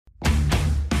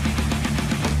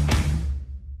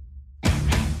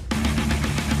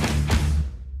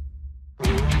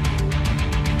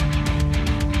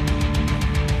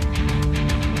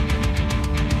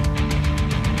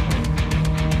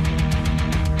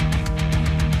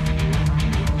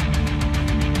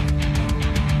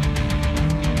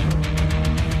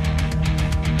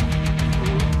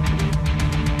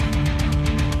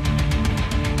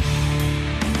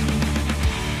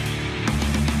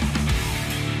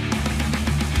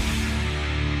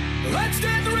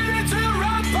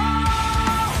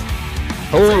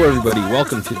Hello, everybody.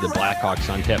 Welcome to the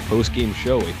Blackhawks On Tap postgame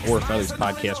show, a Four Feathers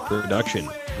podcast production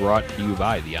brought to you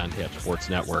by the On Tap Sports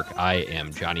Network. I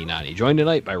am Johnny Nani, joined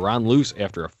tonight by Ron Luce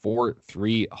after a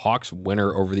 4-3 Hawks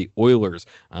winner over the Oilers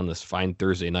on this fine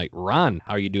Thursday night. Ron,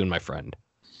 how are you doing, my friend?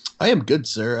 I am good,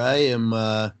 sir. I'm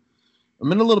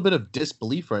in a little bit of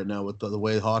disbelief right now with the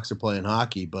way the Hawks are playing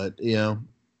hockey, but a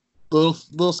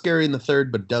little scary in the third,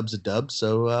 but dub's a dub.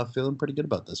 So feeling pretty good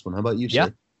about this one. How about you,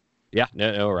 sir? Yeah,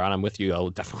 no, Ron, I'm with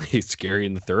you. Definitely scary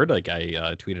in the third. Like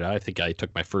I tweeted out, I think I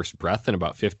took my first breath in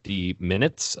about 50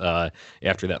 minutes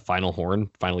after that final horn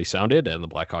finally sounded, and the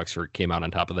Blackhawks came out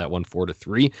on top of that one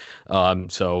 4-3.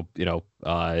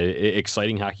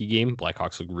 Exciting hockey game.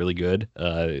 Blackhawks look really good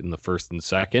in the first and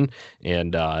second,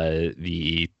 and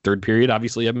the third period,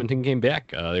 obviously Edmonton came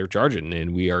back. They were charging,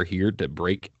 and we are here to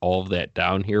break all of that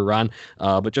down here, Ron.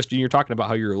 But Justin, you're talking about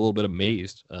how you're a little bit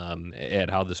amazed at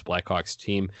how this Blackhawks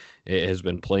team has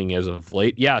been playing as of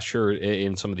late. Yeah, sure,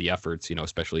 in some of the efforts,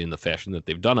 especially in the fashion that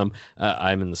they've done them,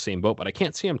 I'm in the same boat, but I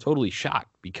can't say I'm totally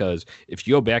shocked, because if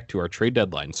you go back to our trade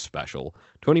deadline special,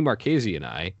 Tony Marchese and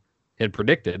I had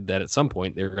predicted that at some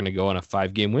point they were going to go on a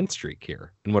 5-game win streak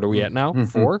here. And what are we at now?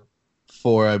 4?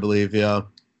 4, I believe, yeah.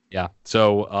 Yeah,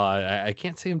 so I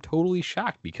can't say I'm totally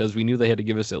shocked, because we knew they had to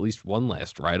give us at least one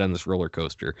last ride on this roller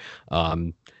coaster.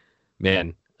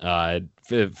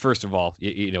 First of all,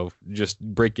 just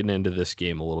breaking into this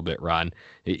game a little bit, Ron,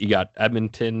 you got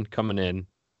Edmonton coming in,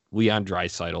 Leon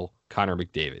Draisaitl, Connor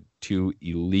McDavid, 2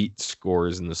 elite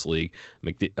scorers in this league.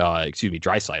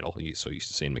 Draisaitl, so used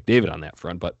to saying McDavid on that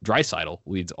front, but Draisaitl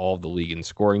leads all of the league in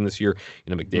scoring this year.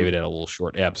 McDavid had a little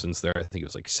short absence there. I think it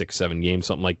was like 6-7 games,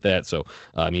 something like that. So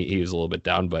he was a little bit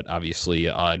down, but obviously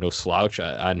no slouch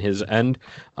on his end.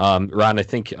 Ron, I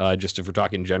think just if we're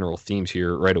talking general themes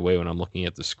here right away when I'm looking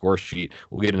at the score sheet,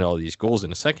 we'll get into all these goals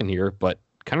in a second here, but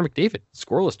Connor McDavid,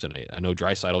 scoreless tonight. I know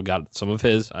Draisaitl got some of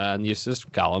his on the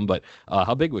assist column, but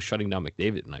how big was shutting down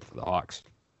McDavid tonight for the Hawks?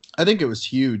 I think it was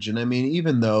huge. And I mean,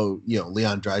 even though,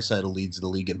 Leon Draisaitl leads the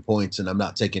league in points, and I'm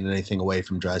not taking anything away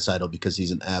from Draisaitl because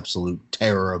he's an absolute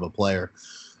terror of a player.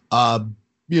 But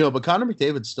Connor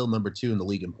McDavid's still number 2 in the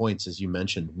league in points, as you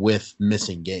mentioned, with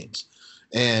missing games.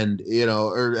 And,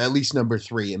 or at least number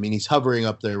 3. I mean, he's hovering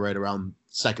up there right around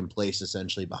second place,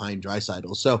 essentially, behind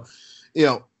Draisaitl. So,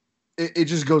 it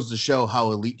just goes to show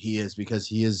how elite he is, because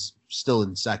he is still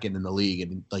in second in the league.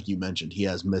 And like you mentioned, he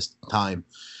has missed time.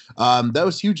 That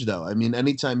was huge, though. I mean,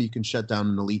 anytime you can shut down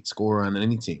an elite scorer on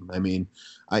any team. I mean,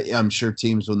 I'm sure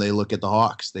teams, when they look at the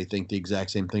Hawks, they think the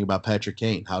exact same thing about Patrick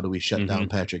Kane. How do we shut down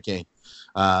Patrick Kane?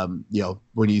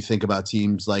 When you think about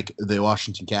teams like the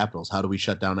Washington Capitals, how do we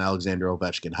shut down Alexander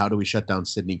Ovechkin? How do we shut down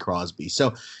Sidney Crosby?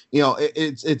 So,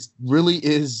 it's really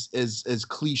is as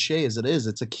cliche as it is.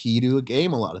 It's a key to a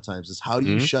game a lot of times, is how do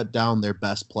you shut down their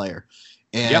best player?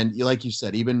 And like you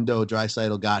said, even though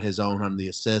Draisaitl got his own on the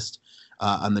assist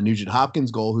on the Nugent Hopkins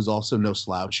goal, who's also no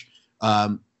slouch,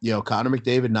 Connor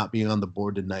McDavid not being on the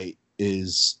board tonight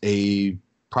is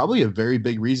probably a very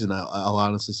big reason, I'll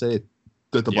honestly say,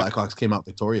 that the Blackhawks came out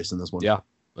victorious in this one. Yeah.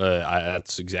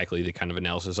 That's exactly the kind of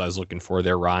analysis I was looking for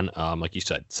there, Ron. Like you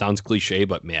said, sounds cliche,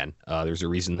 but man, there's a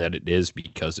reason that it is,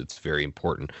 because it's very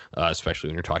important, especially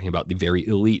when you're talking about the very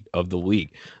elite of the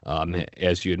league.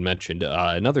 As you had mentioned,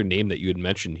 another name that you had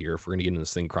mentioned here, if we're going to get into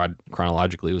this thing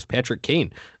chronologically, was Patrick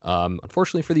Kane.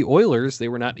 Unfortunately for the Oilers, they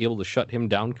were not able to shut him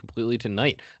down completely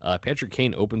tonight. Patrick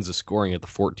Kane opens the scoring at the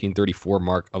 14:34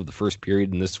 mark of the first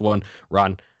period in this one.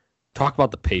 Ron, talk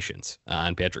about the patience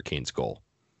on Patrick Kane's goal.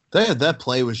 That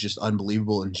play was just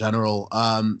unbelievable in general.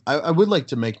 I would like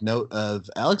to make note of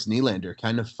Alex Nylander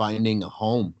kind of finding a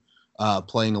home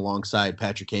playing alongside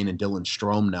Patrick Kane and Dylan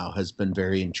Strome now has been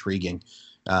very intriguing,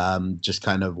 just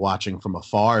kind of watching from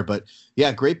afar. But,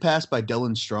 yeah, great pass by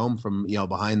Dylan Strome from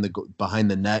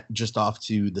behind the net, just off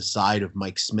to the side of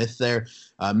Mike Smith there.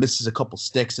 Misses a couple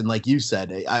sticks. And like you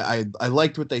said, I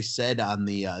liked what they said on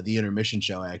the intermission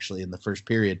show, actually, in the first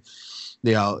period.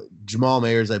 Jamal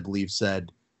Mayers, I believe,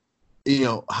 said,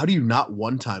 how do you not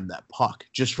one-time that puck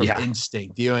just from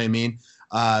instinct? You know what I mean?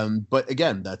 But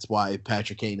again, that's why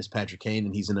Patrick Kane is Patrick Kane,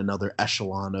 and he's in another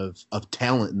echelon of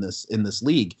talent in this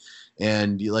league.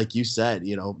 And like you said,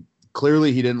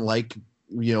 clearly he didn't like,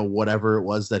 whatever it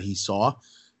was that he saw,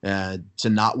 to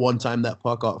not one-time that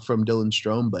puck off from Dylan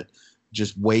Strome, but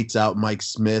just waits out Mike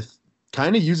Smith,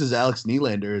 kind of uses Alex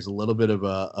Nylander as a little bit of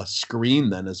a screen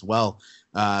then as well,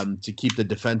 to keep the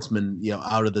defenseman,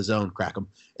 out of the zone, crack him.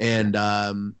 And,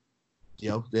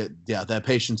 that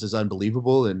patience is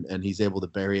unbelievable, and he's able to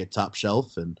bury it top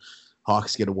shelf, and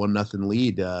Hawks get a 1-0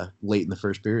 lead late in the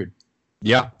first period.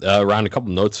 Yeah, around a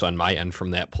couple notes on my end from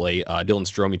that play. Dylan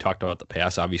Strome, you talked about the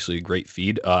pass, obviously a great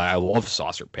feed. I love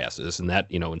saucer passes, and that,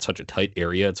 in such a tight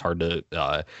area, it's hard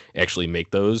to actually make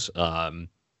those. Dylan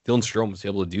Strome was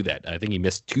able to do that. I think he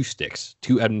missed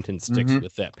two Edmonton sticks Mm-hmm.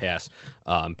 with that pass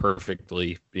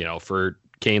perfectly, for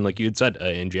Kane, like you had said,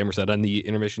 and Jammer said on the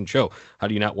intermission show. How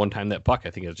do you not one-time that puck?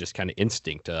 I think it's just kind of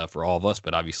instinct for all of us,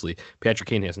 but obviously Patrick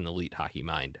Kane has an elite hockey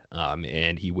mind,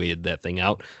 and he weighted that thing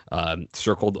out,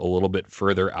 circled a little bit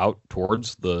further out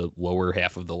towards the lower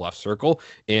half of the left circle,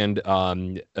 and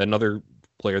another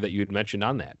player that you had mentioned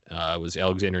on that was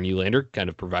Alexander Nylander, kind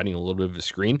of providing a little bit of a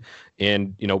screen.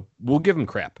 And, we'll give him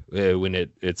crap when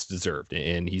it's deserved.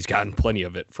 And he's gotten plenty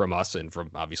of it from us and from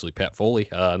obviously Pat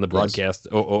Foley on the broadcast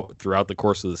throughout the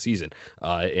course of the season.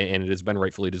 And it has been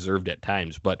rightfully deserved at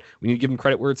times. But we need to give him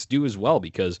credit where it's due as well,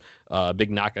 because a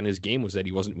big knock on his game was that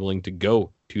he wasn't willing to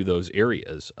go to those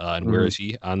areas. And where is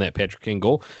he on that Patrick Kane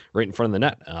goal? Right in front of the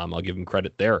net. I'll give him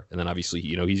credit there. And then obviously,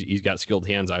 he's got skilled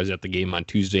hands. I was at the game on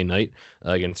Tuesday night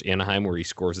against Anaheim where he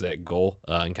scores that goal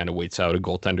and kind of waits out a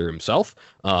goaltender himself,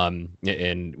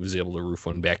 and was able to roof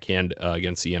one backhand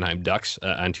against the Anaheim Ducks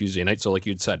on Tuesday night. So like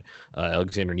you'd said,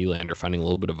 Alexander Nylander finding a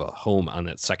little bit of a home on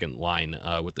that second line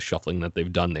with the shuffling that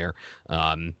they've done there.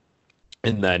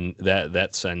 And then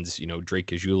that sends, Drake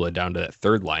Caggiula down to that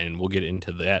third line, and we'll get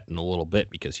into that in a little bit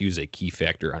because he was a key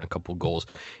factor on a couple goals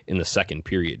in the second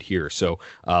period here. So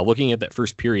looking at that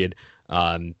first period,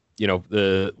 we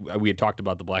had talked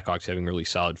about the Blackhawks having really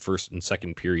solid first and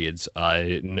second periods.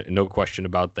 No question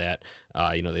about that.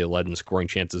 They led in scoring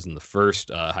chances in the first.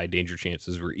 High danger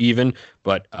chances were even,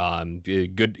 but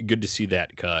good to see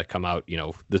that come out.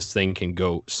 This thing can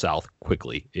go south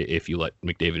quickly if you let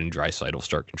McDavid and Draisaitl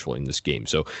start controlling this game.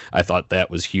 So I thought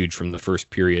that was huge from the first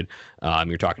period.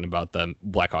 You're talking about the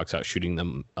Blackhawks out shooting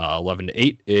them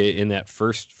 11-8 in that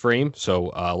first frame. So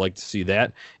I like to see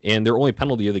that. And their only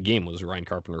penalty of the game was a Ryan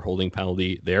Carpenter holding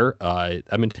penalty there.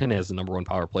 Edmonton has the number one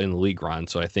power play in the league, Ron.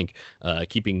 So I think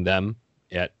keeping them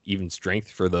at even strength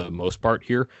for the most part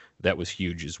here, that was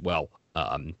huge as well.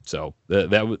 So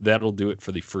that'll do it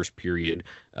for the first period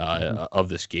of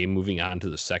this game. Moving on to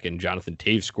the second, Jonathan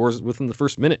Toews scores within the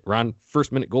first minute. Ron,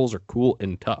 first minute goals are cool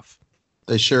and tough.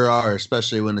 They sure are,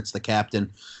 especially when it's the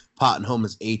captain potting home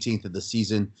his 18th of the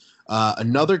season.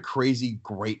 Another crazy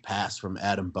great pass from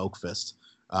Adam Boqvist.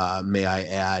 May I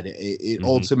add, it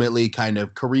ultimately kind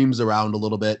of careens around a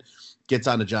little bit, gets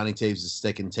onto Johnny Toews'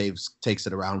 stick, and Toews takes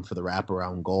it around for the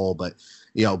wraparound goal. But,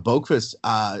 Boqvist,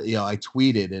 I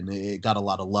tweeted, and it got a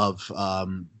lot of love,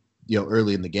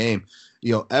 early in the game.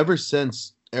 Ever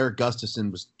since Erik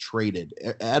Gustafsson was traded,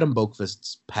 Adam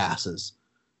Boqvist's passes,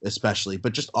 especially,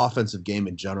 but just offensive game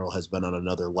in general, has been on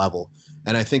another level.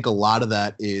 And I think a lot of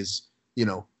that is,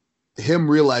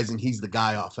 him realizing he's the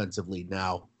guy offensively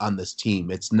now on this team.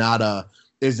 It's not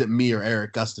is it me or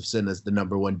Erik Gustafsson as the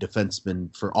number one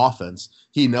defenseman for offense?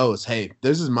 He knows, hey,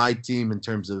 this is my team in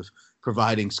terms of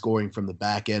providing scoring from the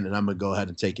back end, and I'm going to go ahead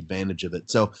and take advantage of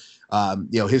it. So,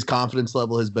 his confidence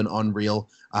level has been unreal.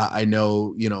 I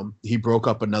know, he broke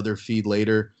up another feed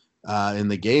later in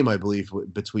the game, I believe,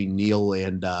 between Neil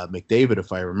and McDavid,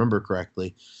 if I remember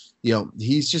correctly.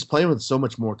 He's just playing with so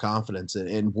much more confidence,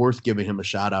 and worth giving him a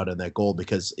shout out in that goal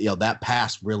because, that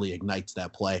pass really ignites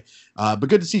that play. But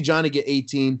good to see Johnny get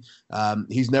 18.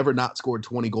 He's never not scored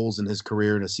 20 goals in his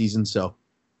career in a season. So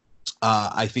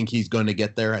I think he's going to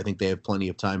get there. I think they have plenty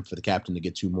of time for the captain to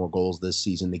get 2 more goals this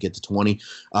season to get to 20.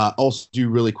 Also do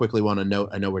really quickly want to note,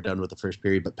 I know we're done with the first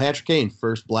period, but Patrick Kane,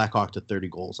 first Blackhawk to 30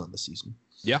 goals on the season.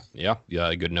 Yeah.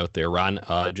 Good note there, Ron.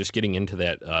 Just getting into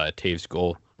that Toews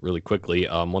goal really quickly.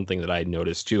 One thing that I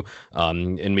noticed too,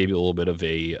 and maybe a little bit of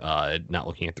a not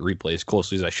looking at the replay as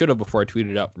closely as I should have before I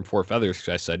tweeted out from Four Feathers,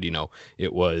 because I said,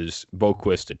 it was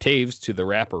Boqvist to Toews to the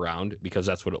wraparound because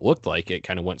that's what it looked like. It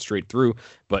kind of went straight through,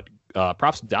 but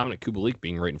props to Dominic Kubalik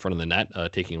being right in front of the net,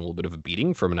 taking a little bit of a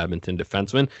beating from an Edmonton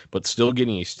defenseman, but still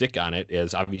getting a stick on it,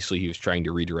 as obviously he was trying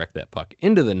to redirect that puck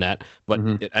into the net, but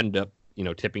it ended up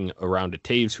tipping around to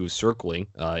Toews, who was circling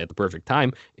at the perfect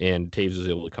time, and Toews was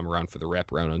able to come around for the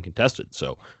wraparound uncontested.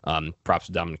 So props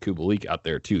to Dominic Kubalik out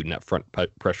there too. Net front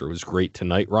pressure was great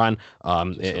tonight, Ron.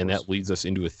 And that leads us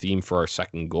into a theme for our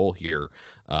second goal here.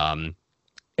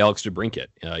 Alex DeBrincat,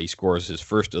 he scores his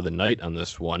first of the night on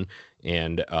this one,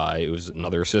 and it was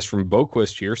another assist from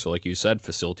Boqvist here. So like you said,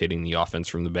 facilitating the offense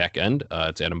from the back end.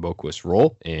 It's Adam Boqvist's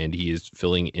role, and he is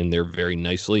filling in there very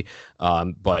nicely.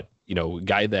 But, a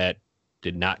guy that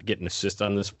did not get an assist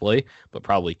on this play, but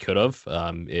probably could have.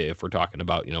 If we're talking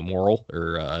about, moral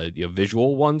or,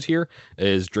 visual ones here,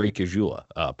 is Drake Kajula,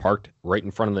 parked right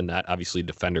in front of the net. Obviously,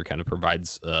 defender kind of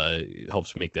provides,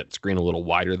 helps make that screen a little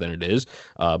wider than it is,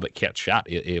 but catch shot,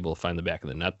 able to find the back of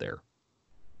the net there.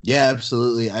 Yeah,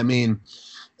 absolutely. I mean,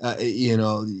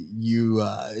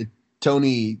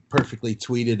 Tony perfectly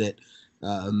tweeted it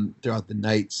throughout the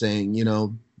night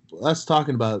saying, us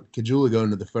talking about Kajula going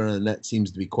to the front of the net seems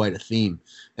to be quite a theme.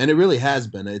 And it really has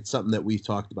been. It's something that we've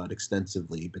talked about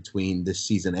extensively between this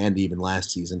season and even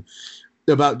last season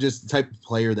about just the type of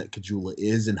player that Kajula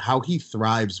is and how he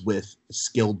thrives with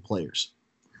skilled players.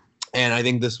 And I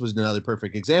think this was another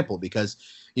perfect example because,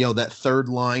 that third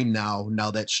line now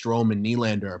that Strome and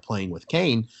Nylander are playing with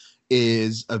Kane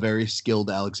is a very skilled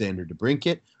Alexander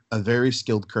DeBrincat, a very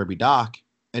skilled Kirby Dach,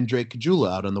 and Drake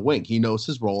Kajula out on the wing. He knows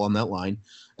his role on that line,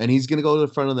 and he's going to go to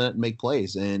the front of the net and make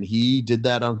plays. And he did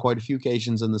that on quite a few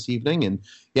occasions in this evening. And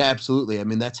yeah, absolutely. I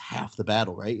mean, that's half the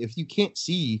battle, right? If you can't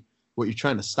see what you're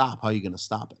trying to stop, how are you going to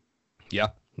stop it? Yeah,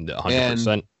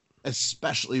 100%. And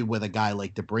especially with a guy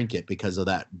like DeBrincat because of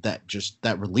that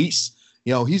release.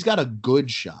 He's got a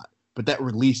good shot, but that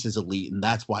release is elite, and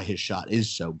that's why his shot is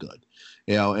so good.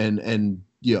 And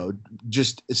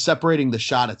just separating the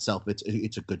shot itself,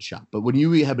 it's a good shot. But when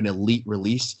you have an elite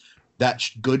release, that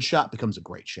good shot becomes a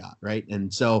great shot, right?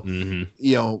 And so,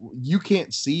 you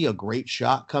can't see a great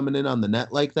shot coming in on the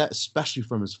net like that, especially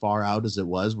from as far out as it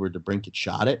was where DeBrincat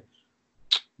shot it.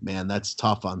 Man, that's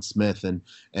tough on Smith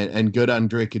and good on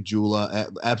Drake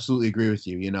Kajula. Absolutely agree with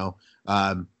you.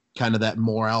 Kind of that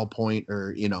morale point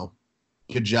or,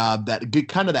 good job. That good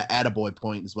kind of that attaboy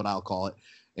point is what I'll call it.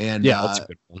 And yeah, that's a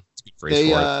good one. That's a good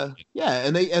phrase for it. Yeah,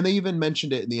 and they even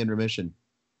mentioned it in the intermission.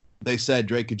 They said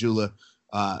Drake Kajula,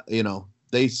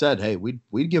 they said, hey,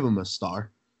 we'd give him a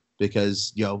star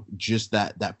because just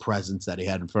that presence that he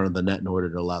had in front of the net in order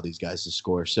to allow these guys to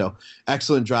score. So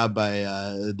excellent job by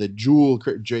the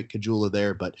Drake Kajula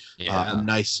there, but a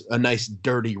nice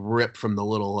dirty rip from the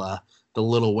little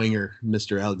winger,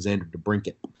 Mr. Alexander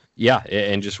DeBrincat. Yeah,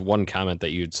 and just one comment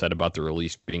that you'd said about the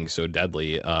release being so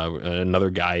deadly. Another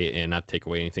guy, and not take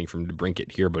away anything from DeBrincat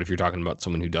here, but if you're talking about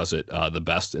someone who does it the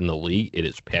best in the league, it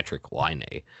is Patrik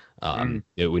Laine.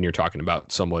 When you're talking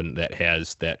about someone that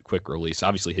has that quick release,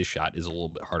 obviously his shot is a little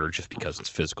bit harder just because his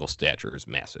physical stature is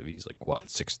massive. He's like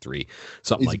 6'3",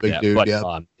 something like that. Dude, but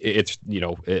yeah. It's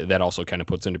that also kind of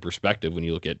puts into perspective when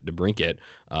you look at DeBrincat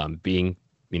being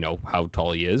how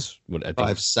tall he is.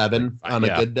 5'7" on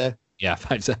a good day. Yeah,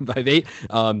 5'7",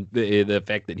 5'8". The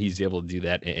fact that he's able to do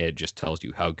that, it just tells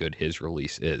you how good his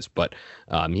release is. But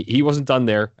he wasn't done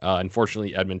there.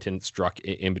 Unfortunately, Edmonton struck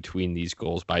in between these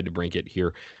goals by DeBrincat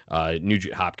here.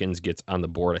 Nugent Hopkins gets on the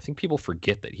board. I think people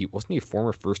forget that he wasn't a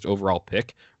former first overall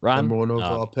pick, Ron? Number one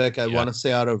overall pick. I want to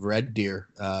say out of Red Deer.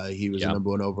 He was a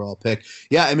number one overall pick.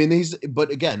 Yeah, I mean,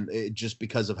 but again, just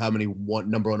because of how many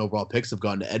number one overall picks have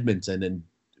gone to Edmonton and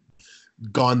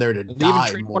gone there to die. They even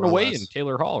traded one away in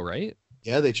Taylor Hall, right?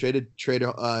 Yeah, they traded.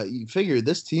 You figure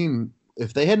this team,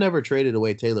 if they had never traded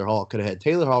away Taylor Hall, could have had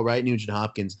Taylor Hall, right? Nugent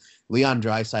Hopkins, Leon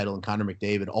Draisaitl, and Connor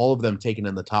McDavid, all of them taken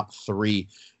in the top 3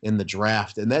 in the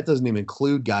draft, and that doesn't even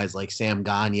include guys like Sam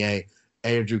Gagner,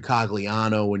 Andrew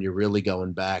Cogliano when you're really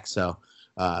going back. So,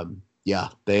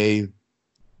 Nuge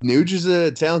is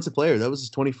a talented player. That was his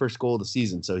 21st goal of the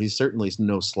season, so he's certainly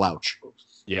no slouch.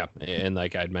 Yeah, and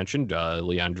like I'd mentioned,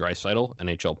 Leon Draisaitl,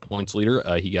 NHL points leader,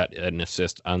 he got an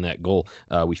assist on that goal.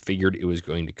 We figured it was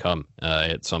going to come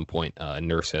at some point.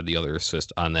 Nurse had the other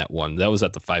assist on that one. That was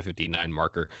at the 5:59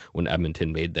 marker when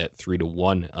Edmonton made that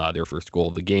 3-1, their first goal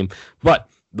of the game. But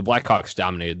the Blackhawks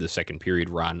dominated the second period,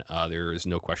 Ron. There is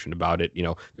no question about it.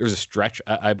 There's a stretch,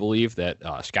 I believe, that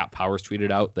Scott Powers tweeted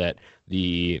out that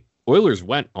the Oilers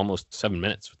went almost 7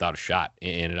 minutes without a shot,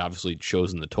 and it obviously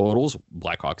shows in the totals.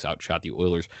 Blackhawks outshot the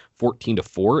Oilers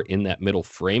 14-4 in that middle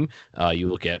frame. You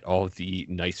look at all of the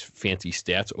nice fancy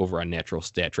stats over on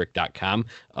naturalstattrick.com,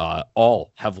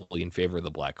 all heavily in favor of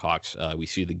the Blackhawks. We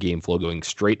see the game flow going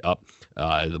straight up,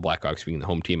 the Blackhawks being the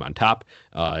home team on top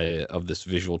of this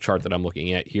visual chart that I'm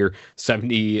looking at here.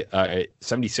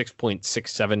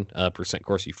 76.67%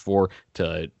 Corsi 4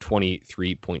 to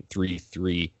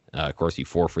 23.33 Corsi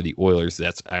 4 for the Oilers.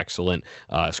 That's excellent.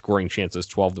 Scoring chances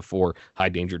 12-4, high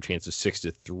danger chances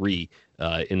 6-3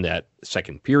 in that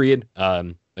second period.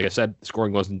 Like I said,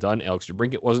 scoring wasn't done. Alex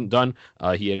DeBrincat wasn't done.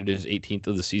 He ended his 18th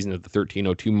of the season at the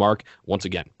 13:02 mark. Once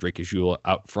again, Drake Kajula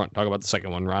out front. Talk about the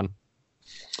second one, Ron.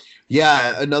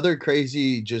 Yeah, another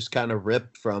crazy just kind of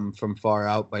rip from far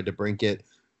out by DeBrincat.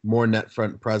 More net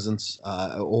front presence,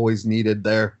 always needed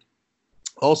there.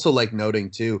 Also, like noting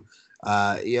too,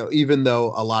 Even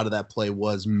though a lot of that play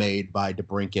was made by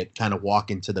DeBrincat kind of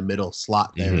walking to the middle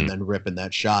slot there and then ripping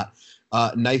that shot.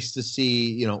 Nice to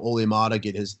see, Ole Mata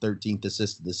get his 13th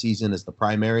assist of the season as the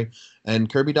primary,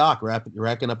 and Kirby Doc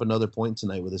racking up another point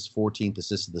tonight with his 14th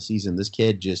assist of the season. This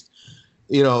kid just,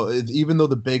 even though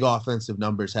the big offensive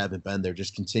numbers haven't been there,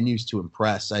 just continues to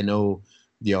impress. I know,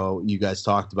 you guys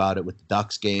talked about it with the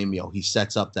Ducks game. He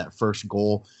sets up that first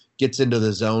goal, gets into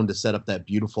the zone to set up that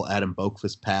beautiful Adam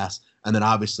Boqvist pass, and then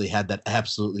obviously had that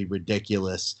absolutely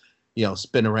ridiculous,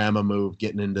 spinorama move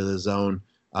getting into the zone.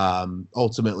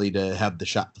 Ultimately to have the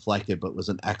shot deflected, but was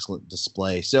an excellent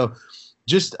display. So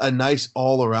just a nice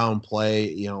all around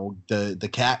play. The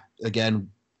cat,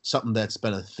 again, something that's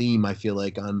been a theme, I feel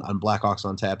like, on Blackhawks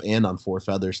on Tap and on Four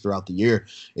Feathers throughout the year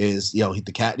is,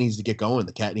 the cat needs to get going.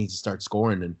 The cat needs to start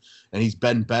scoring, and he's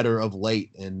been better of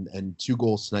late, and 2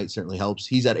 goals tonight certainly helps.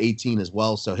 He's at 18 as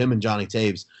well. So him and Johnny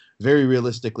Taves very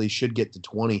realistically should get to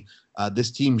 20. This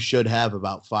team should have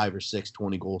about 5 or 6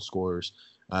 20 goal scorers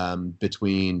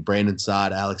between Brandon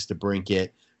Saad, Alex DeBrincat,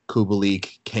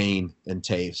 Kubalik, Kane, and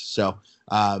Taves. So,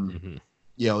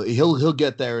 he'll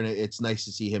get there, and it's nice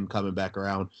to see him coming back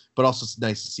around. But also, it's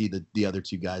nice to see the other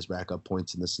 2 guys rack up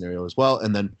points in this scenario as well.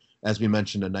 And then, as we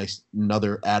mentioned,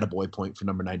 another attaboy point for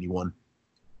number 91.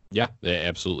 Yeah,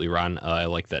 absolutely, Ron. I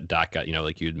like that Doc got,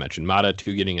 like you had mentioned, Mata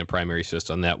too, getting a primary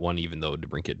assist on that one, even though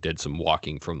DeBrincat did some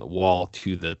walking from the wall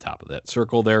to the top of that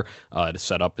circle there to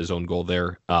set up his own goal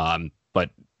there. But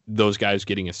those guys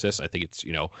getting assists, I think it's,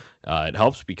 it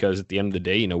helps because at the end of the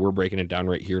day, we're breaking it down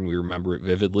right here and we remember it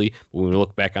vividly. When we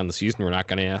look back on the season, we're not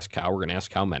going to ask how, we're going to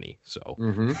ask how many. So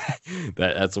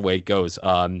that's the way it goes.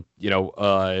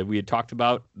 We had talked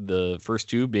about the first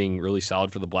 2 being really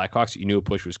solid for the Blackhawks. You knew a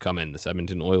push was coming. The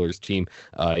Edmonton Oilers team,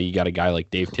 you got a guy like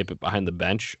Dave Tippett behind the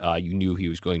bench. You knew he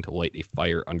was going to light a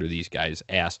fire under these guys'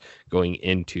 ass going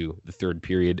into the third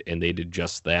period, and they did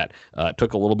just that. It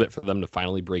took a little bit for them to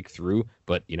finally break through,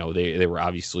 but they were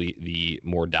obviously the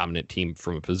more dominant team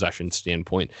from a possession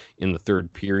standpoint in the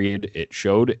third period. It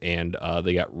showed, and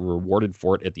they got rewarded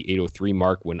for it at the 8:03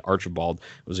 mark when Archibald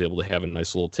was able to have a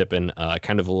nice little tip in,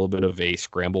 kind of a little bit of a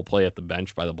scramble play at the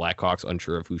bench by the Blackhawks,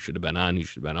 unsure of who should have been on, who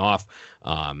should have been off.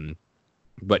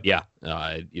 But yeah,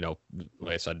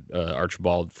 like I said,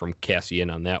 Archibald from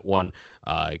Cassian on that one.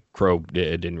 Crow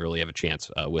didn't really have a chance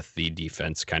with the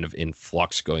defense kind of in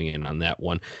flux going in on that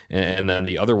one. And then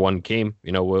the other one came,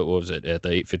 what was it, at the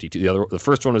 8:52? The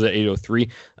first one was at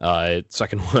 8:03.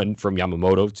 Second one from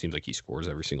Yamamoto. It seems like he scores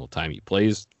every single time he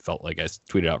plays. Felt like I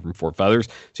tweeted out from Four Feathers.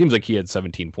 Seems like he had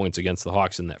 17 points against the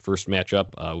Hawks in that first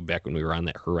matchup back when we were on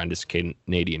that horrendous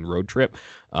Canadian road trip.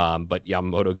 But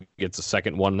Yamamoto gets a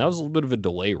second one. That was a little bit of a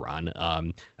delay, Ron.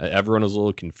 Everyone was a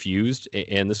little confused,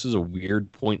 and this is a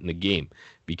weird point in the game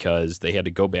because they had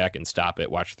to go back and stop it,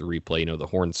 watch the replay, the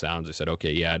horn sounds. I said,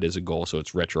 okay, yeah, it is a goal, so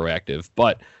it's retroactive.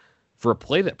 But for a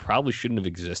play that probably shouldn't have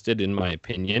existed, in my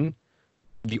opinion,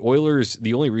 the Oilers,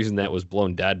 the only reason that was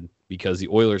blown dead because the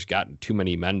Oilers got too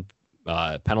many men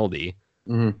penalty.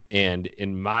 And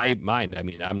in my mind, I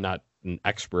mean, I'm not an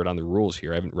expert on the rules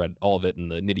here. I haven't read all of it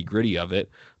and the nitty gritty of it,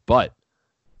 but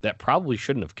that probably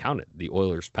shouldn't have counted, the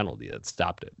Oilers penalty that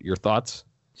stopped it. Your thoughts?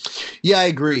 Yeah, I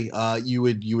agree. You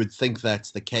would think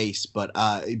that's the case, but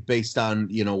based on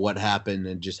what happened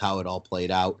and just how it all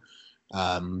played out,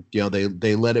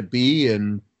 they let it be,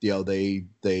 and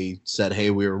they said, hey,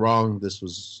 we were wrong. This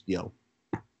was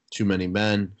too many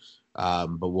men,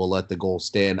 but we'll let the goal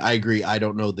stand. I agree. I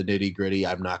don't know the nitty gritty.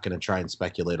 I'm not going to try and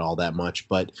speculate all that much,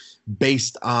 but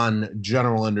based on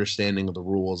general understanding of the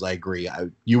rules, I agree.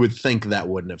 You would think that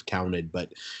wouldn't have counted,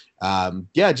 but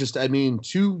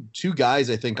two guys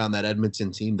I think on that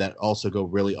Edmonton team that also go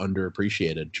really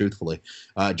underappreciated, truthfully.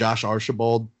 Josh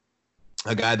Archibald,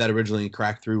 a guy that originally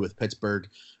cracked through with Pittsburgh,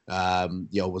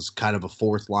 was kind of a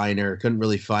fourth liner, couldn't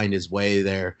really find his way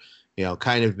there,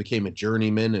 kind of became a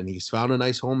journeyman, and he's found a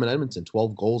nice home in Edmonton.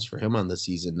 12 goals for him on the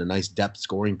season, a nice depth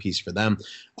scoring piece for them.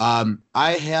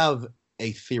 I have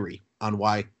a theory on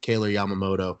why Kailer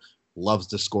Yamamoto loves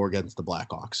to score against the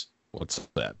Blackhawks. What's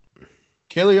that?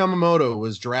 Kailer Yamamoto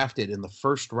was drafted in the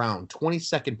first round,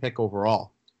 22nd pick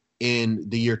overall in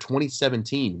the year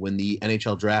 2017 when the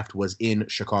NHL draft was in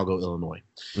Chicago, Illinois.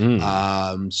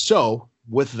 So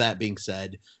with that being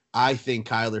said, I think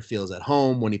Kailer feels at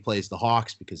home when he plays the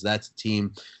Hawks because that's the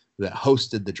team that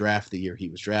hosted the draft the year he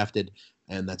was drafted,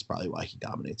 and that's probably why he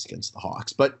dominates against the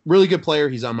Hawks. But really good player.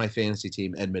 He's on my fantasy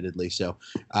team, admittedly. So,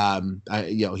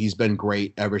 he's been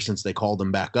great ever since they called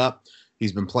him back up.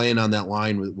 He's been playing on that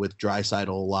line with Draisaitl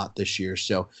a lot this year.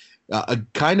 So, a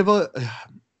kind of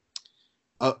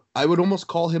I would almost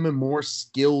call him a more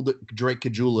skilled Drake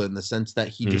Caggiula in the sense that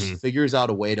he just figures out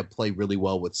a way to play really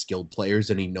well with skilled players,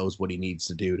 and he knows what he needs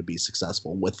to do to be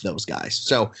successful with those guys.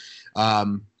 So,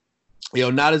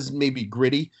 not as maybe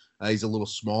gritty. He's a little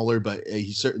smaller, but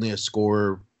he's certainly a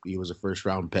scorer. He was a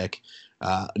first-round pick,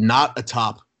 not a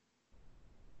top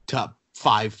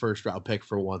 5 first-round pick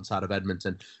for once out of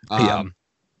Edmonton.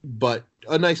 But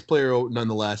a nice player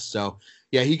nonetheless. So,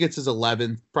 yeah, he gets his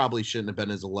 11th. Probably shouldn't have been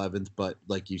his 11th, but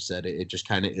like you said, it just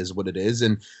kind of is what it is.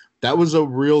 And that was a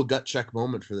real gut check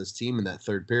moment for this team in that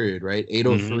third period, right?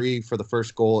 8:03 for the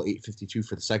first goal, 8:52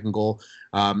 for the second goal.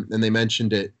 And they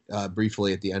mentioned it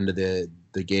briefly at the end of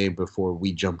the game before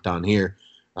we jumped on here.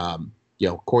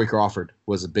 Corey Crawford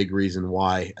was a big reason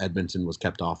why Edmonton was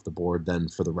kept off the board then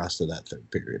for the rest of that third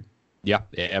period. Yeah,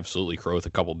 absolutely. Crow with a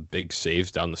couple big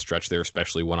saves down the stretch there,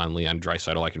 especially one on Leon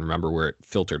Draisaitl. I can remember where it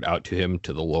filtered out to him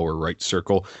to the lower right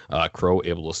circle. Crow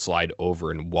able to slide over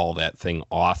and wall that thing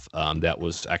off. That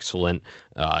was excellent.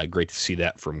 Great to see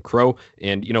that from Crow.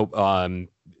 And,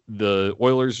 the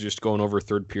Oilers, just going over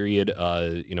third period,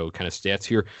 kind of stats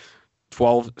here.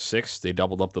 12-6, they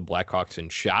doubled up the Blackhawks in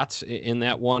shots in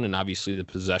that one, and obviously the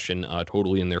possession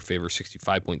totally in their favor,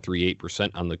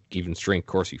 65.38% on the even strength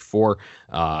Corsi 4,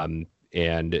 and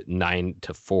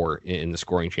 9-4 in the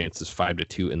scoring chances,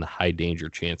 5-2 in the high danger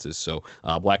chances. So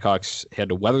Blackhawks had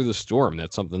to weather the storm.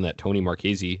 That's something that Tony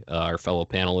Marchese, our fellow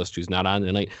panelist who's not on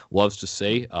tonight, loves to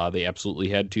say. They absolutely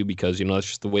had to because, that's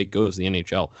just the way it goes, the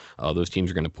NHL. Those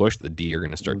teams are going to push. The D are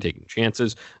going to start taking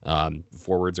chances.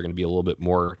 Forwards are going to be a little bit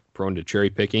more prone to cherry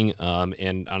picking,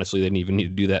 and honestly they didn't even need to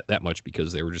do that much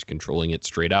because they were just controlling it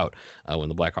straight out. When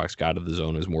the Blackhawks got out of the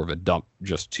zone, it was more of a dump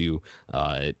just to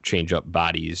change up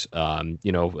bodies. Down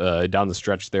the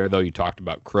stretch there, though, you talked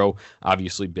about Crow,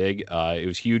 obviously big. It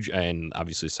was huge, and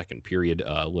obviously second period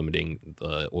limiting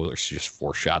the Oilers to just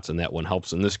 4 shots, and that one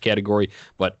helps in this category,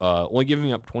 but only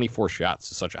giving up 24 shots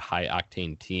to such a high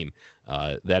octane team.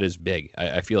 That is big.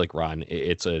 I feel like, Ron,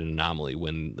 it's an anomaly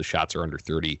when the shots are under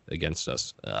 30 against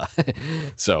us.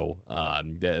 So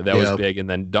that was big. And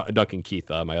then Duncan Keith,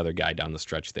 my other guy down the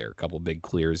stretch there, a couple big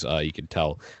clears. You could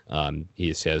tell he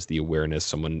just has the awareness.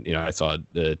 Someone, I saw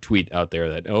a tweet out there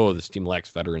that, this team lacks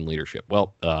veteran leadership.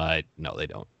 Well, no, they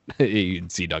don't.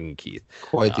 You'd see Duncan Keith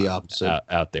quite the opposite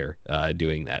out there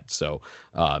doing that. So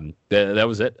that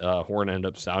was it. Horn ended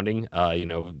up sounding.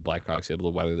 Blackhawks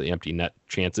able to weather the empty net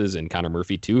chances, and Connor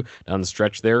Murphy too down the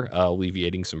stretch there,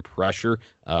 alleviating some pressure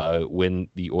when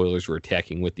the Oilers were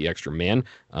attacking with the extra man.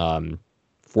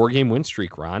 4-game win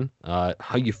streak, Ron.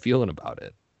 How you feeling about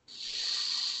it?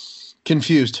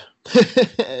 Confused.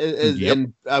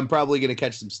 And I'm probably going to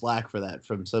catch some slack for that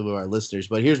from some of our listeners,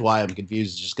 but here's why I'm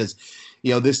confused. Just because,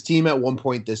 this team at one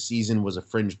point this season was a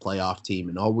fringe playoff team,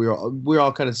 and we're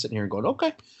all kind of sitting here and going,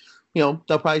 okay, they'll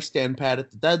probably stand pat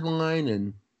at the deadline,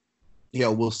 and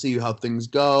we'll see how things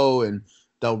go, and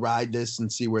they'll ride this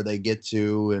and see where they get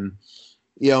to, and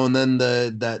and then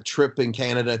that trip in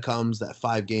Canada comes, that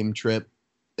 5-game trip.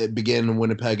 It began in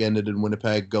Winnipeg, ended in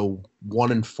Winnipeg. Go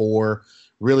 1-4.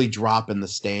 Really drop in the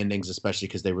standings, especially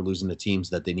because they were losing to teams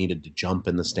that they needed to jump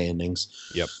in the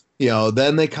standings. Yep.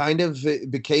 Then they kind of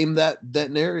became that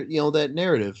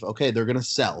narrative. Okay, they're going to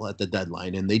sell at the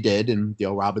deadline, and they did. And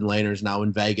Robin Lehner's now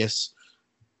in Vegas,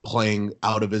 playing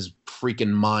out of his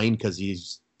freaking mind because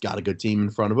he's got a good team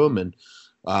in front of him,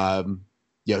 and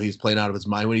he's playing out of his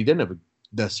mind when he didn't have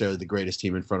necessarily the greatest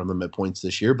team in front of him at points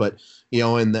this year. But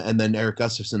and then Erik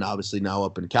Gustafsson obviously now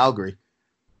up in Calgary.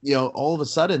 All of a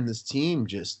sudden, this team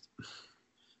just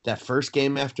that first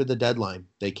game after the deadline,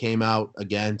 they came out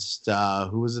against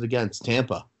who was it against?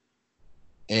 Tampa,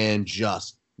 and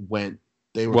just went.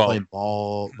 They were playing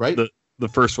ball, right? The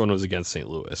first one was against St.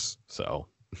 Louis, so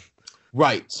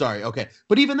right. Sorry, okay,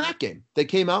 but even that game, they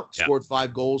came out, scored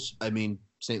 5 goals. I mean,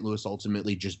 St. Louis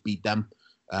ultimately just beat them,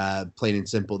 plain and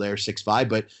simple. There, 6-5,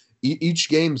 but. Each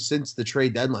game since the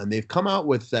trade deadline, they've come out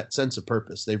with that sense of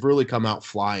purpose. They've really come out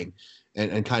flying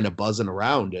and kind of buzzing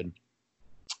around. And,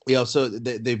 so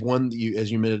they've won,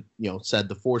 as you said,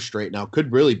 the 4 straight. Now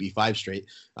could really be 5 straight.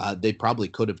 They probably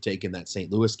could have taken that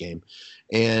St. Louis game.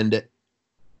 And,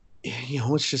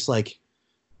 it's just like,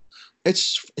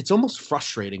 it's almost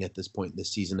frustrating at this point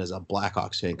this season as a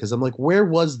Blackhawks fan. Cause I'm like, where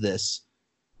was this,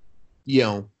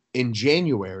 in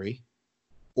January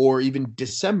or even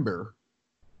December,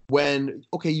 when,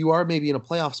 okay, you are maybe in a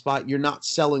playoff spot, you're not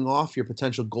selling off your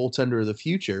potential goaltender of the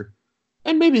future,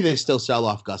 and maybe they still sell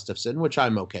off Gustafsson, which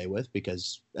I'm okay with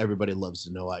because everybody loves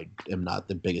to know I am not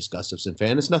the biggest Gustafsson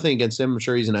fan. It's nothing against him. I'm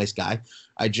sure he's a nice guy.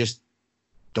 I just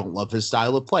don't love his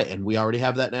style of play, and we already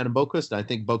have that in Adam Boqvist, and I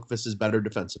think Boqvist is better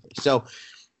defensively. So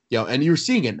and you're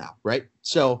seeing it now, right?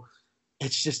 So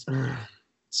it's just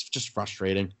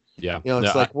frustrating. Yeah.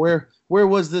 It's like where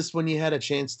was this when you had a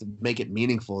chance to make it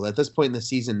meaningful? At this point in the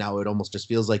season now, it almost just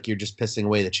feels like you're just pissing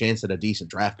away the chance at a decent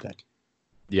draft pick.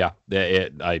 Yeah,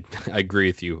 I agree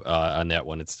with you on that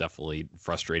one. It's definitely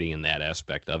frustrating in that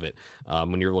aspect of it.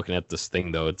 When you're looking at this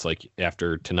thing, though, it's like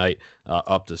after tonight,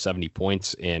 up to 70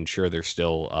 points, and sure, they're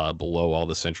still below all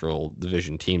the Central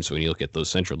Division teams. So when you look at those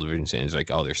Central Division teams,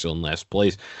 like, oh, they're still in last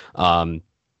place.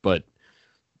 But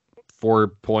 4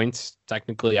 points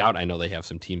technically out. I know they have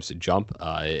some teams to jump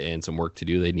and some work to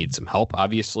do. They need some help,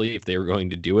 obviously, if they were going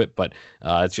to do it. But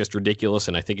it's just ridiculous,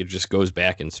 and I think it just goes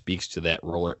back and speaks to that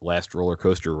last roller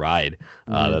coaster ride.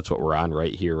 That's what we're on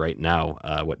right here, right now.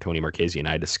 What Tony Marchese and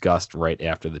I discussed right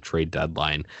after the trade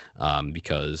deadline,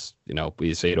 because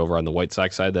we say it over on the White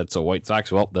Sox side. That's the White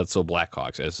Sox. Well, that's the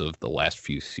Blackhawks as of the last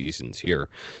few seasons here.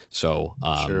 So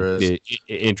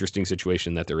interesting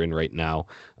situation that they're in right now.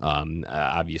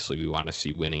 Obviously, we want to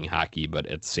see winning hockey, but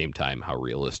at the same time, how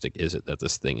realistic is it that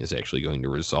this thing is actually going to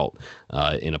result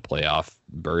in a playoff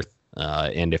berth?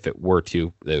 And if it were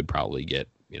to, they would probably get,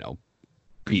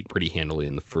 beat pretty handily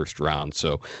in the first round.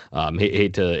 So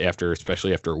hate to,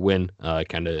 especially after a win,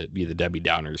 kind of be the Debbie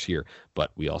Downers here,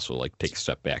 but we also like take a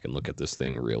step back and look at this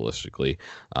thing realistically.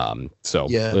 Like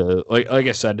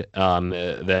I said,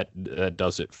 that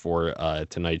does it for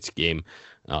tonight's game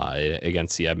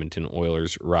against the Edmonton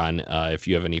Oilers. Ron, if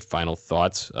you have any final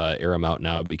thoughts, air them out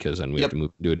now, because then we have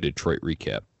to do a Detroit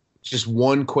recap. Just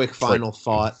one quick final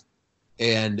thought,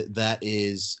 and that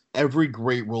is every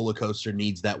great roller coaster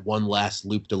needs that one last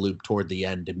loop-de-loop toward the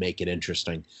end to make it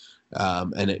interesting.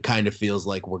 And it kind of feels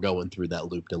like we're going through that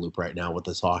loop-de-loop right now with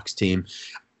this Hawks team.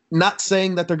 Not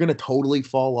saying that they're going to totally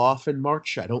fall off in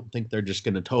March. I don't think they're just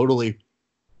going to totally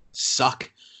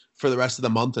suck for the rest of the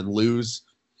month and lose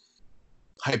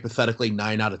hypothetically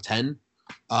 9 out of 10.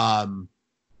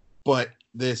 But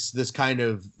this kind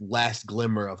of last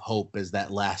glimmer of hope is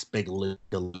that last big loop.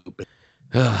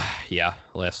 Yeah,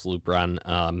 last loop run.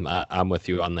 I'm with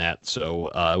you on that.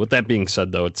 So with that being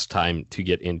said, though, it's time to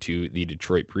get into the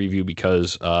Detroit preview,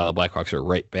 because Blackhawks are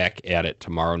right back at it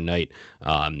tomorrow night,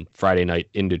 Friday night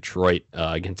in Detroit,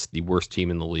 against the worst team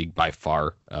in the league by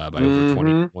far, by over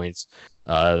 20 points.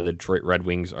 The Detroit Red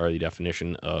Wings are the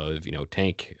definition of,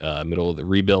 tank, middle of the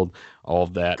rebuild, all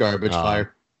of that. Garbage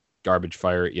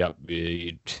fire. Yep.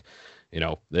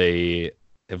 They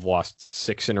have lost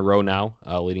 6 in a row now,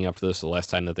 leading up to this. The last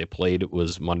time that they played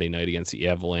was Monday night against the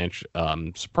Avalanche.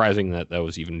 Surprising that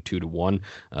was even 2-1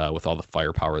 with all the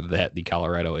firepower that the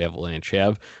Colorado Avalanche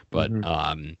have. But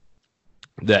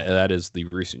that is the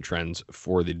recent trends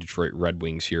for the Detroit Red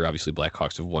Wings here. Obviously,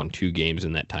 Blackhawks have won 2 games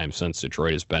in that time since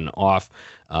Detroit has been off.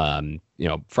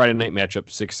 Friday night matchup,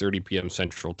 6:30 p.m.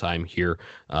 Central Time here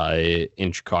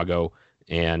in Chicago.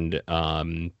 And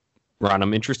Ron,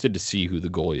 I'm interested to see who the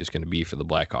goalie is going to be for the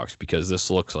Blackhawks, because this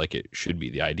looks like it should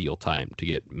be the ideal time to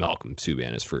get Malcolm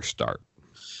Subban his first start.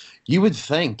 You would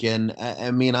think, and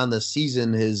I mean, on the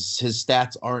season, his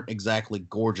stats aren't exactly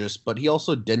gorgeous, but he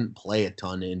also didn't play a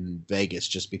ton in Vegas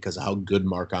just because of how good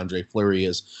Marc-Andre Fleury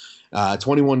is.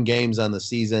 21 games on the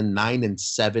season,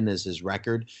 9-7 is his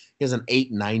record. He has an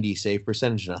 .890 save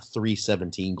percentage and a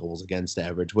 .317 goals against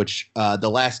average, which the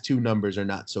last 2 numbers are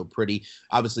not so pretty.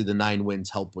 Obviously, the 9 wins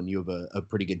help when you have a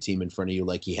pretty good team in front of you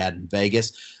like he had in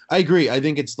Vegas. I agree. I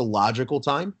think it's the logical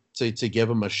time to give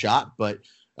him a shot, but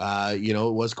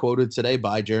it was quoted today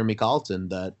by Jeremy Colleton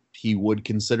that he would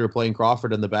consider playing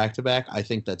Crawford in the back-to-back. I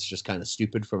think that's just kind of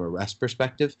stupid from a rest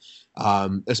perspective,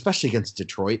 especially against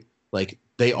Detroit. Like,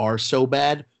 they are so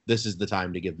bad. This is the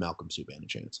time to give Malcolm Subban a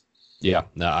chance. Yeah,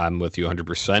 I'm with you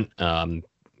 100%.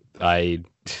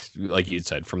 Like you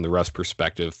said, from the rest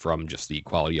perspective, from just the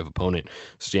quality of opponent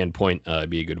standpoint,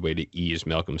 be a good way to ease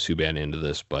Malcolm Subban into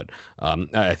this. But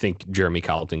I think Jeremy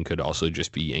Colleton could also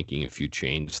just be yanking a few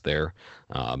chains there.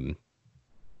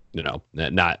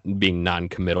 Not being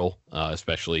non-committal,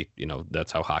 especially,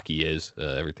 that's how hockey is.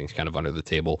 Everything's kind of under the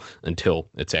table until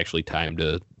it's actually time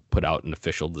to put out an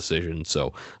official decision.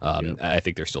 So I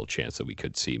think there's still a chance that we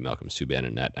could see Malcolm Subban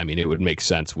in net. I mean, it would make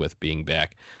sense with being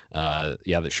back.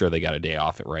 Sure, they got a day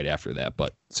off right after that,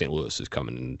 but St. Louis is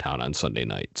coming into town on Sunday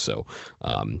night. So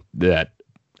that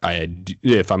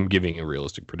If I'm giving a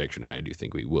realistic prediction, I do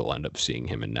think we will end up seeing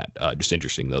him in net. Just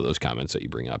interesting, though, those comments that you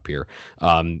bring up here.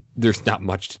 There's not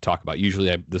much to talk about.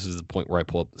 Usually, this is the point where I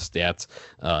pull up the stats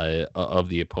of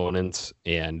the opponents,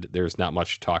 and there's not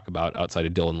much to talk about outside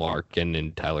of Dylan Larkin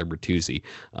and Tyler Bertuzzi.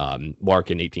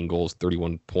 Larkin, 18 goals,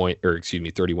 31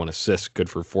 assists, good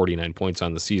for 49 points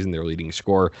on the season, their leading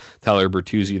scorer. Tyler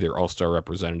Bertuzzi, their all-star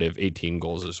representative, 18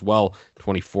 goals as well,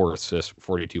 24 assists,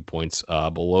 42 points.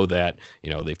 Below that,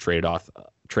 they've traded off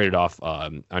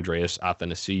Andreas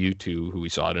Athanasiou to who we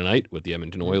saw tonight with the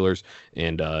Edmonton Oilers,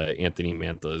 and Anthony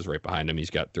Mantha is right behind him. He's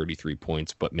got 33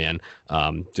 points, but man,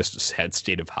 just a sad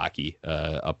state of hockey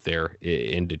up there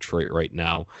in Detroit right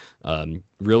now.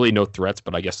 Really no threats,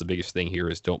 but I guess the biggest thing here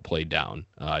is don't play down.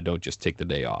 Don't just take the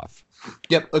day off.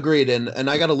 Yep, agreed. And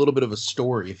I got a little bit of a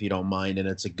story, if you don't mind, and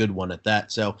it's a good one at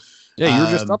that. So yeah, you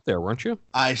were just up there, weren't you?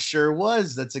 I sure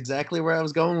was. That's exactly where I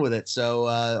was going with it. So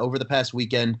over the past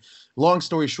weekend, long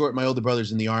story short, my older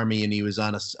brother's in the Army, and he was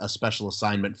on a special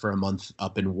assignment for a month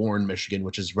up in Warren, Michigan,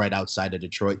 which is right outside of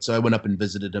Detroit. So I went up and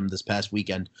visited him this past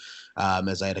weekend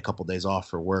as I had a couple days off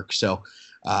for work. So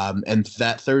and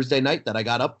that Thursday night that I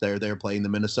got up there, they were playing the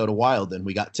Minnesota Wild, and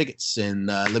we got tickets. And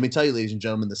let me tell you, ladies and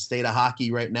gentlemen, the state of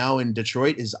hockey right now in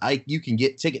Detroit is you can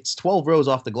get tickets 12 rows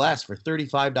off the glass for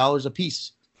 $35 a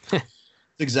piece. It's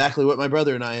exactly what my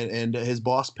brother and I and his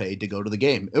boss paid to go to the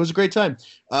game. It was a great time.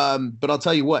 But I'll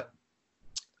tell you what,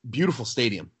 beautiful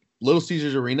stadium. Little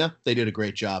Caesars Arena, they did a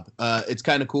great job. It's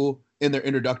kind of cool in their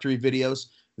introductory videos.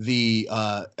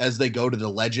 As they go to the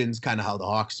legends, kind of how the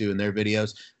Hawks do in their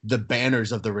videos, the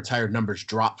banners of the retired numbers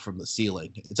drop from the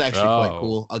ceiling. It's actually quite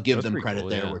cool. I'll give them credit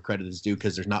there where credit is due,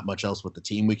 because there's not much else with the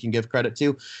team we can give credit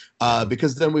to.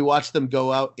 Because then we watched them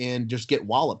go out and just get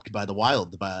walloped by the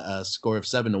Wild by a score of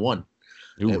 7-1.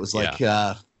 It was like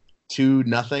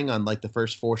 2-0 on like the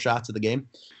first 4 shots of the game.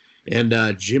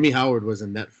 And Jimmy Howard was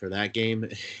in net for that game.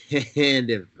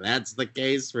 And if that's the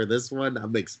case for this one,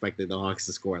 I'm expecting the Hawks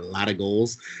to score a lot of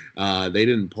goals. They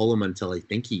didn't pull him until I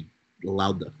think he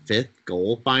allowed the 5th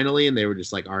goal finally. And they were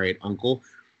just like, all right, uncle.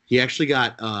 He actually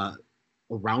got a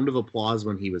round of applause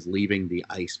when he was leaving the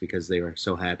ice because they were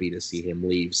so happy to see him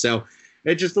leave. So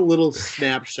it's just a little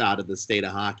snapshot of the state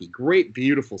of hockey. Great,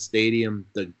 beautiful stadium.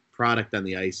 The product on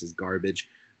the ice is garbage.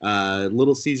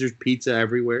 Little Caesars pizza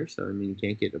everywhere, so I mean you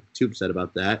can't get too upset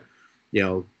about that.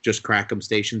 Just crack 'em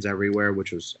stations everywhere,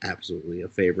 which was absolutely a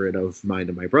favorite of mine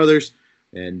and my brother's.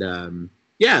 And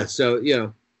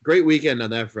so great weekend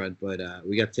on that front. But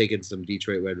we got taken some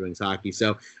Detroit Red Wings hockey,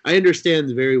 so I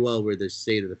understand very well where the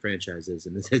state of the franchise is,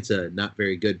 and it's not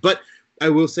very good. But I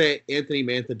will say Anthony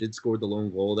Mantha did score the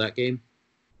lone goal of that game.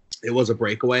 It was a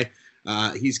breakaway.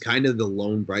 He's kind of the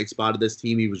lone bright spot of this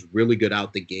team. He was really good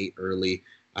out the gate early.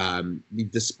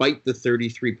 Despite the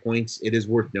 33 points, it is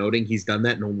worth noting he's done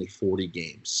that in only 40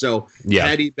 games. So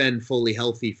had he been fully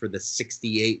healthy for the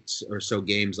 68 or so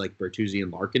games like Bertuzzi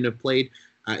and Larkin have played,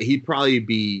 he'd probably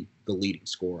be the leading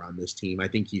scorer on this team. I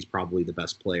think he's probably the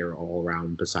best player all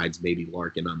around besides maybe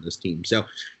Larkin on this team. So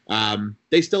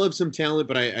they still have some talent,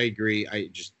 but I agree.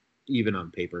 Even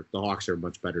on paper, the Hawks are a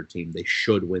much better team. They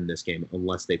should win this game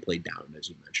unless they play down, as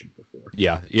you mentioned before.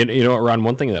 Yeah. You know what, Ron,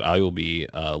 one thing that I will be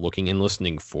looking and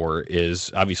listening for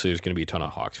is obviously there's going to be a ton of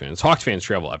Hawks fans. Hawks fans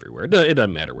travel everywhere. It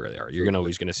doesn't matter where they are. You're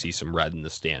always going to see some red in the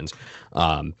stands.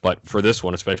 But for this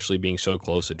one, especially being so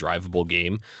close, a drivable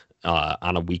game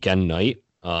on a weekend night,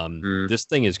 this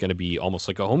thing is going to be almost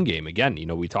like a home game. Again,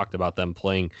 we talked about them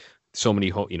playing so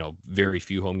many, very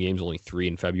few home games, only 3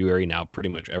 in February. Now pretty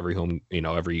much every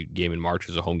every game in March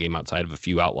is a home game outside of a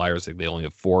few outliers. Like they only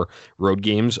have 4 road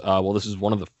games. Well, this is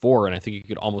one of the 4, and I think it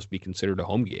could almost be considered a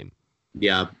home game.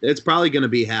 Yeah, it's probably going to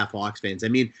be half Hawks fans. I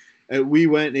mean, we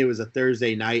went, it was a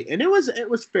Thursday night, and it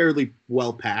was fairly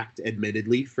well packed,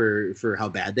 admittedly, for how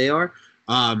bad they are.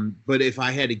 But if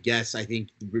I had to guess, I think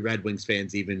Red Wings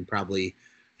fans even probably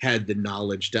had the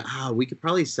knowledge to we could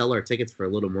probably sell our tickets for a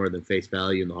little more than face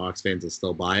value, and the Hawks fans will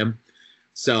still buy them.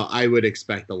 So I would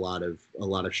expect a lot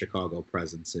of Chicago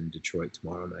presence in Detroit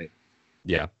tomorrow night.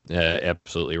 Yeah,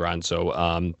 absolutely, Ron. So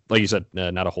like you said,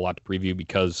 not a whole lot to preview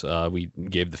because we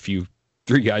gave the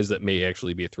 3 guys that may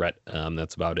actually be a threat.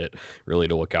 That's about it really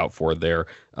to look out for there.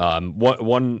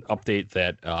 One update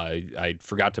that I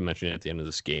forgot to mention at the end of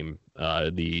this game,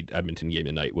 the Edmonton game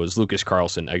tonight was Lucas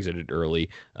Carlson exited early.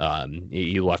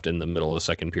 He left in the middle of the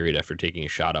second period after taking a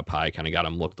shot up high, kind of got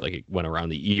him, looked like it went around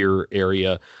the ear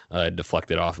area,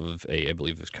 deflected off of I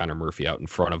believe it was Connor Murphy out in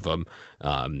front of him,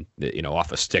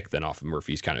 off a stick, then off of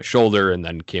Murphy's kind of shoulder, and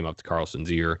then came up to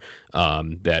Carlson's ear,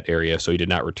 that area. So he did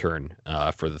not return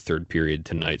for the third period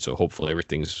tonight. So hopefully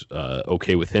everything's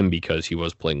okay with him, because he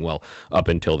was playing well up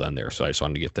until then there. So I just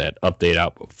wanted to get that update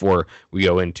out before we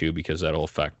go into, because that'll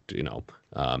affect,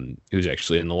 who's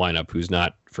actually in the lineup, who's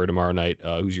not for tomorrow night,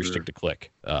 who's your stick to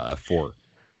click for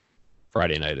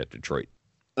Friday night at Detroit.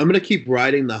 I'm going to keep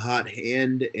riding the hot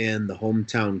hand and the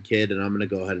hometown kid, and I'm going to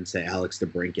go ahead and say Alex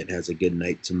DeBrincat has a good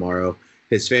night tomorrow.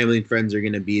 His family and friends are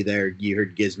going to be there. You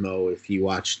heard Gizmo, if you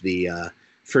watched the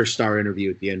first star interview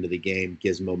at the end of the game,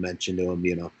 Gizmo mentioned to him,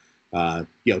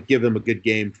 give them a good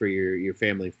game for your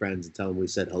family and friends, and tell them we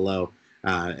said hello,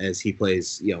 as he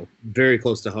plays, very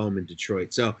close to home in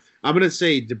Detroit. So I'm going to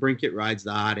say DeBrincat rides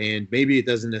the hot hand. Maybe it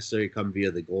doesn't necessarily come via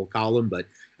the goal column, but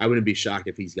I wouldn't be shocked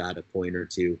if he's got a point or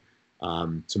two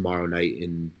tomorrow night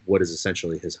in what is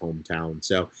essentially his hometown.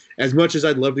 So as much as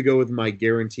I'd love to go with my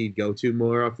guaranteed go-to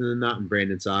more often than not, and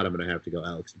Brandon Saad, I'm going to have to go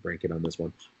Alex DeBrincat on this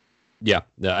one. Yeah,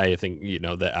 I think,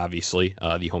 that obviously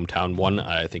the hometown one,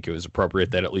 I think it was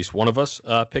appropriate that at least one of us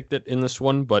picked it in this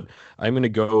one, but I'm going to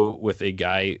go with a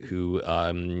guy who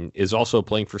is also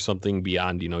playing for something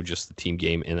beyond, just the team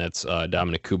game, and that's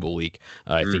Dominik Kubalik.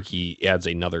 I think he adds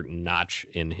another notch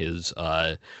in his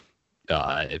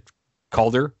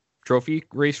Calder Trophy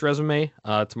race resume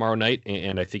tomorrow night,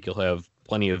 and I think he'll have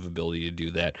plenty of ability to do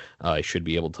that. He should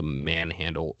be able to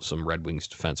manhandle some Red Wings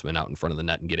defensemen out in front of the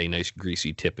net and get a nice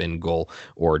greasy tip-in goal,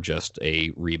 or just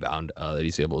a rebound that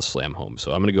he's able to slam home.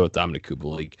 So I'm going to go with Dominik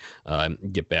Kubalik,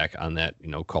 get back on that,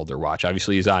 Calder watch.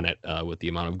 Obviously, he's on it with the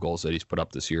amount of goals that he's put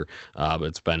up this year, but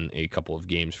it's been a couple of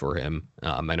games for him.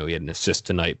 I know he had an assist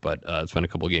tonight, but it's been a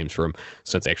couple of games for him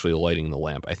since actually lighting the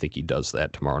lamp. I think he does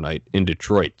that tomorrow night in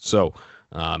Detroit. So,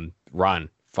 Ron,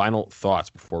 final thoughts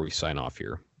before we sign off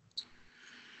here.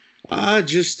 I'd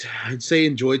say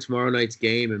enjoy tomorrow night's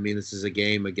game. I mean, this is a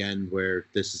game, again, where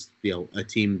this is, a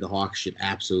team the Hawks should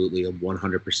absolutely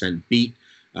 100% beat.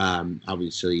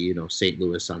 Obviously, St.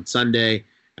 Louis on Sunday.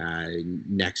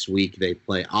 Next week, they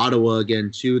play Ottawa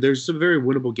again, too. There's some very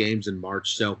winnable games in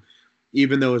March. So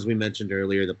even though, as we mentioned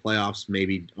earlier, the playoffs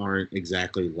maybe aren't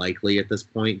exactly likely at this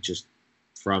point, just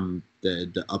from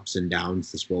the ups and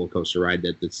downs, this roller coaster ride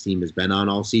that this team has been on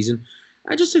all season,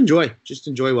 I just enjoy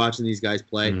watching these guys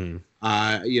play.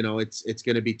 It's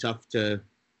going to be tough to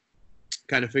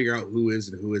kind of figure out who is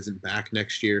and who isn't back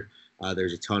next year.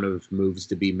 There's a ton of moves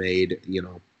to be made.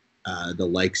 The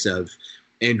likes of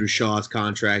Andrew Shaw's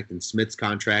contract and Smith's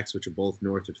contracts, which are both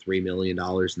north of $3 million,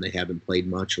 and they haven't played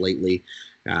much lately.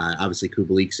 Obviously,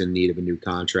 Kubalik's in need of a new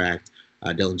contract.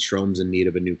 Dylan Strom's in need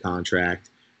of a new contract.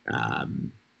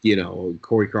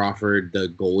 Corey Crawford, the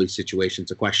goalie situation's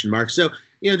a question mark. So,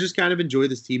 just kind of enjoy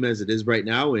this team as it is right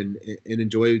now, and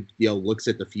enjoy, looks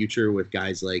at the future with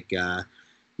guys like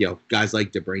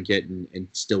DeBrincat and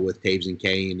still with Taves and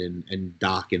Kane and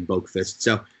Doc and Boakfist.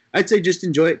 So I'd say just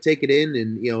enjoy it, take it in.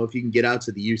 And, if you can get out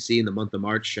to the UC in the month of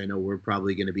March, I know we're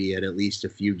probably going to be at least a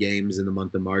few games in the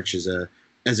month of March as a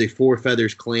Four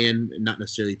Feathers clan, not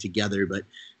necessarily together, but,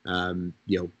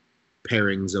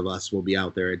 pairings of us will be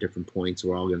out there at different points.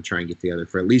 We're all going to try and get together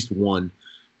for at least one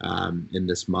in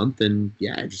this month. And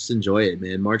yeah, just enjoy it,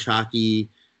 man. March hockey,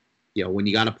 when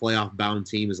you got a playoff bound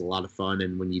team, is a lot of fun.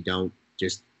 And when you don't,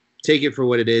 just take it for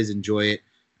what it is, enjoy it,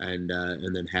 and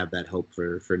then have that hope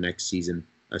for next season,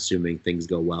 assuming things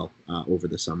go well over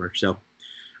the summer. So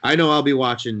I know I'll be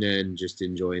watching and just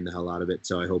enjoying the hell out of it.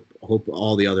 So I hope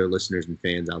all the other listeners and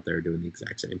fans out there are doing the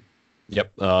exact same.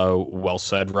 Yep. Well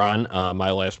said, Ron.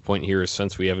 My last point here is,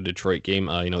 since we have a Detroit game,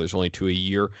 there's only 2 a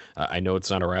year. I know it's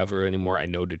not a rivalry anymore. I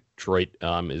know Detroit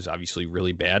is obviously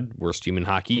really bad, worst team in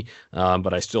hockey,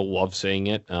 but I still love saying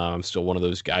it. I'm still one of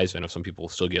those guys. I know some people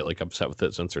still get upset with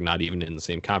it since they're not even in the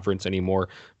same conference anymore.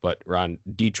 But Ron,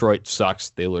 Detroit sucks.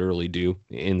 They literally do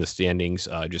in the standings,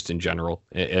 just in general.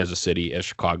 As a city, as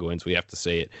Chicagoans, we have to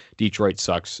say it. Detroit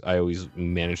sucks. I always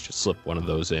manage to slip one of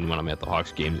those in when I'm at the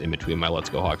Hawks games in between my Let's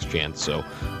Go Hawks chants. So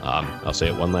I'll say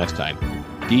it one last time.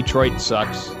 Detroit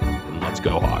sucks, and let's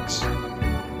go Hawks.